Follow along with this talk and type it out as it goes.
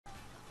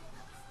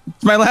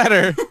It's my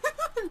ladder.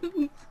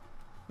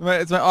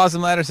 It's my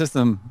awesome ladder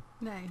system.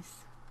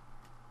 Nice.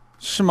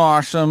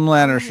 Schmosham I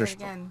ladder wanna hear it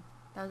system. again.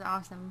 That was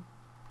awesome.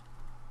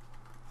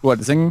 What,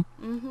 the singing?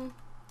 Mm-hmm.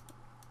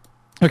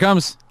 Here it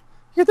comes.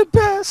 You're the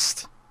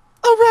best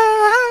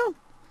around.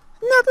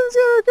 Nothing's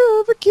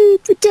gonna ever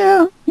keep you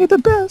down. You're the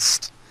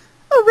best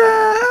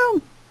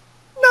around.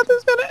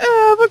 Nothing's gonna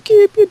ever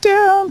keep you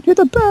down. You're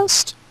the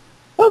best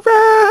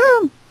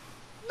around.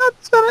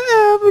 Nothing's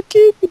gonna ever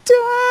keep you down.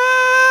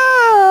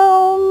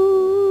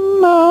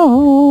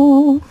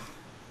 No.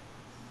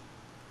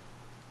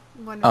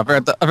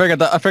 Wonderful.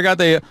 I forgot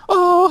the.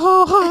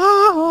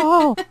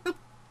 Oh.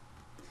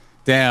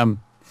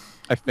 Damn.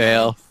 I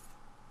fail. Nice.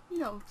 You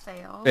don't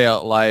fail. Fail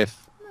at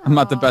life. I'm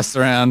not the No. best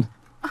around.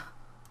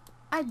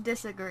 I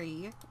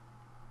disagree,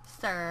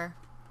 sir.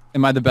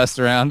 Am I the best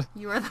around?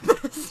 You are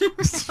the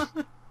best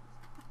around.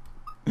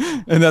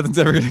 And nothing's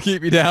ever gonna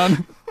keep you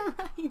down.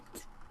 Right.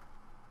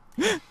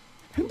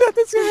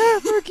 Nothing's gonna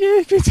ever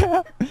keep you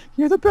down.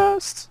 You're the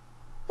best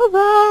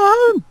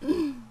around.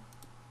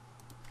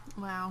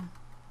 Wow.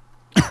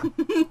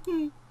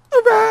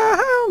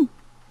 Around.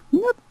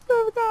 Nothing's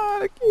ever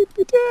gonna keep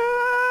you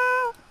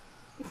down.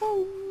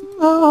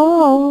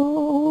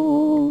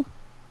 Oh.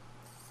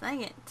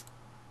 Sing it.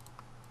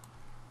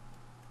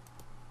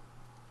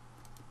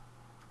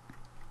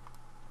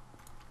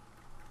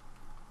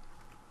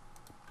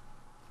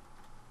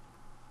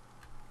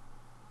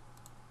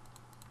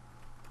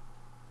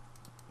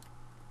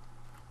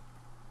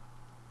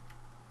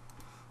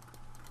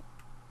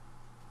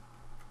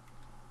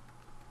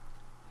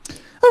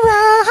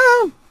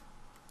 Around.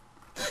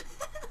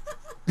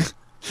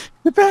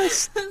 The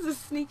best That was a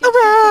sneak attack.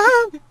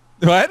 around.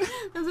 What?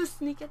 That was a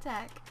sneak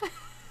attack.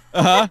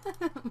 Uh-huh.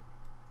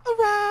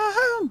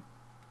 Around.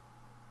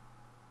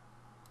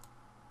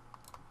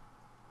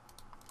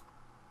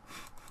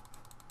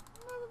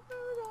 Nothing's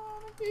ever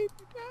gonna keep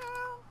you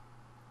down.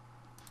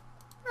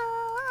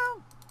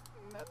 Around.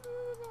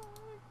 Nothing's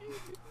gonna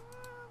keep you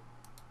down.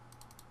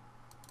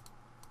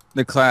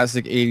 The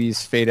classic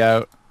 80s fade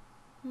out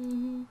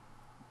Mm-hmm.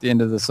 at the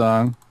end of the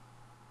song.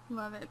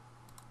 Love it.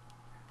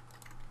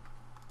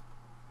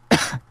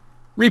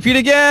 Repeat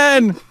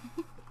again!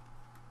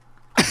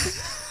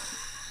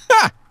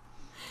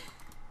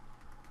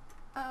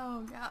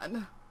 Oh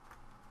god.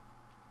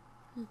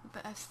 You're the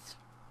best.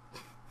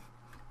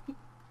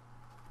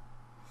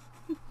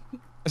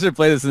 I should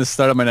play this in the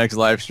start of my next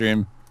live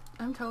stream.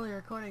 I'm totally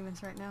recording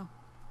this right now.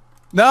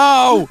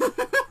 No!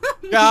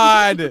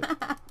 God!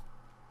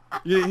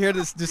 You hear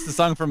this? Just the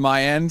song from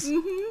my end?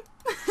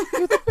 Mm-hmm.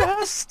 You're the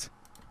best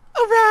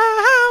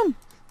around.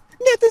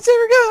 Nothing's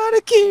ever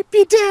gonna keep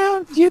you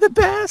down. You're the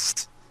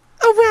best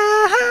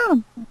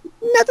around.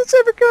 Nothing's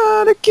ever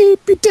gonna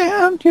keep you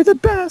down. You're the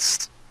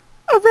best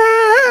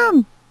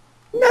around.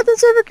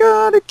 Nothing's ever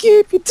gonna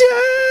keep you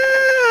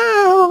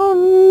down.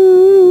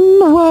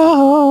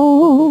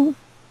 Whoa.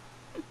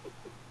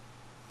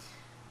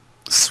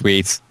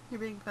 Sweet. You're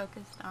being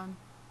focused on.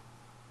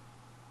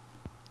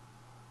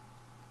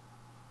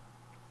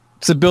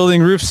 It's a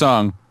building roof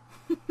song.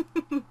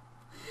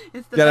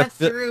 It's the Gotta best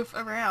fit- roof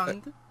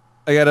around.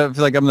 I gotta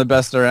feel like I'm the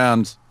best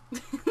around.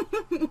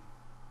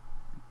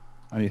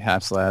 I need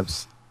half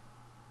slabs.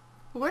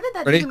 Where did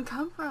that Ready? even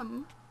come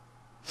from?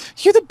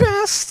 You're the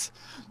best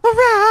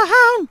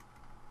around.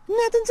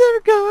 Nothing's ever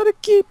gonna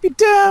keep you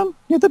down.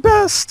 You're the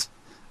best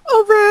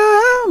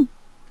around.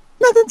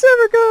 Nothing's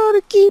ever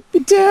gonna keep you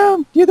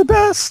down. You're the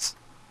best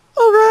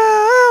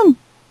around.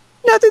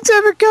 Nothing's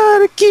ever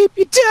gonna keep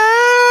you down.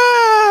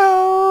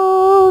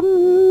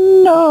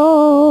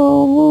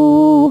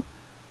 No.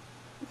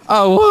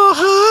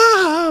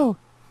 Oh,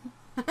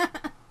 whoa.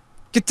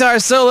 Guitar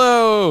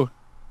solo.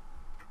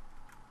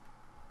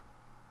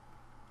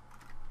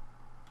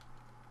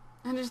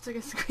 I just took a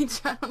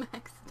screenshot on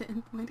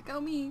accident. Way to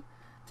go me.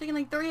 Taking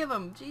like 3 of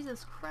them.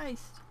 Jesus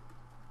Christ.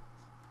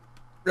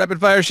 Rapid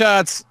fire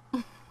shots.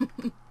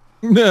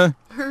 The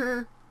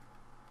Her.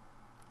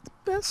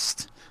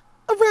 best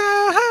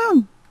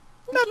around.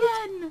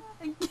 Again.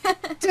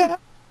 Yeah,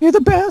 you're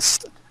the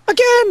best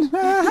again.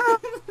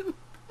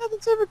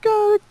 Nothing's ever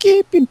gonna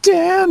keep you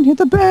down. You're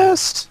the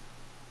best.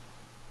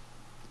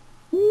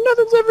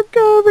 Nothing's ever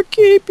gonna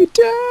keep you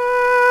down.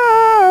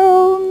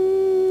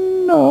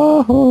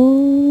 No.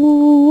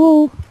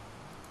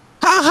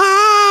 How?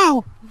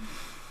 How?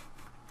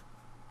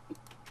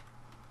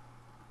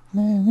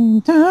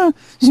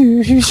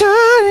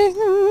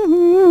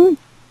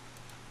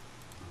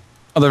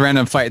 Oh, the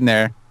random fight in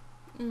there.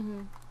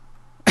 Mm-hmm.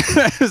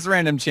 Just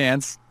random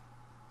chance.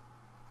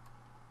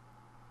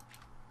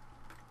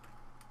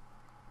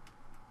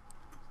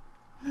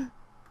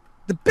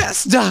 The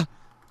best.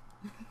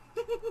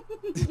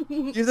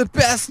 You're the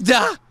best.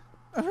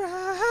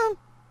 Around.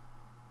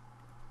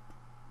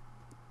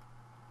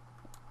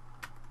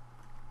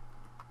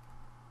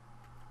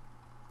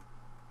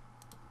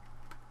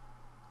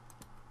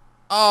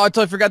 Oh, I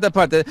totally forgot that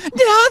part.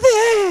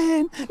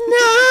 Nothing.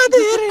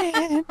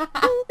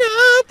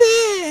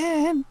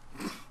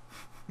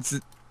 It's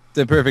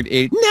the perfect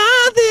 8.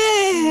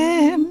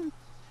 Nothing.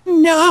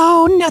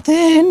 Oh,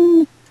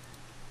 nothing.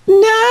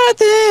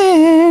 Nothing.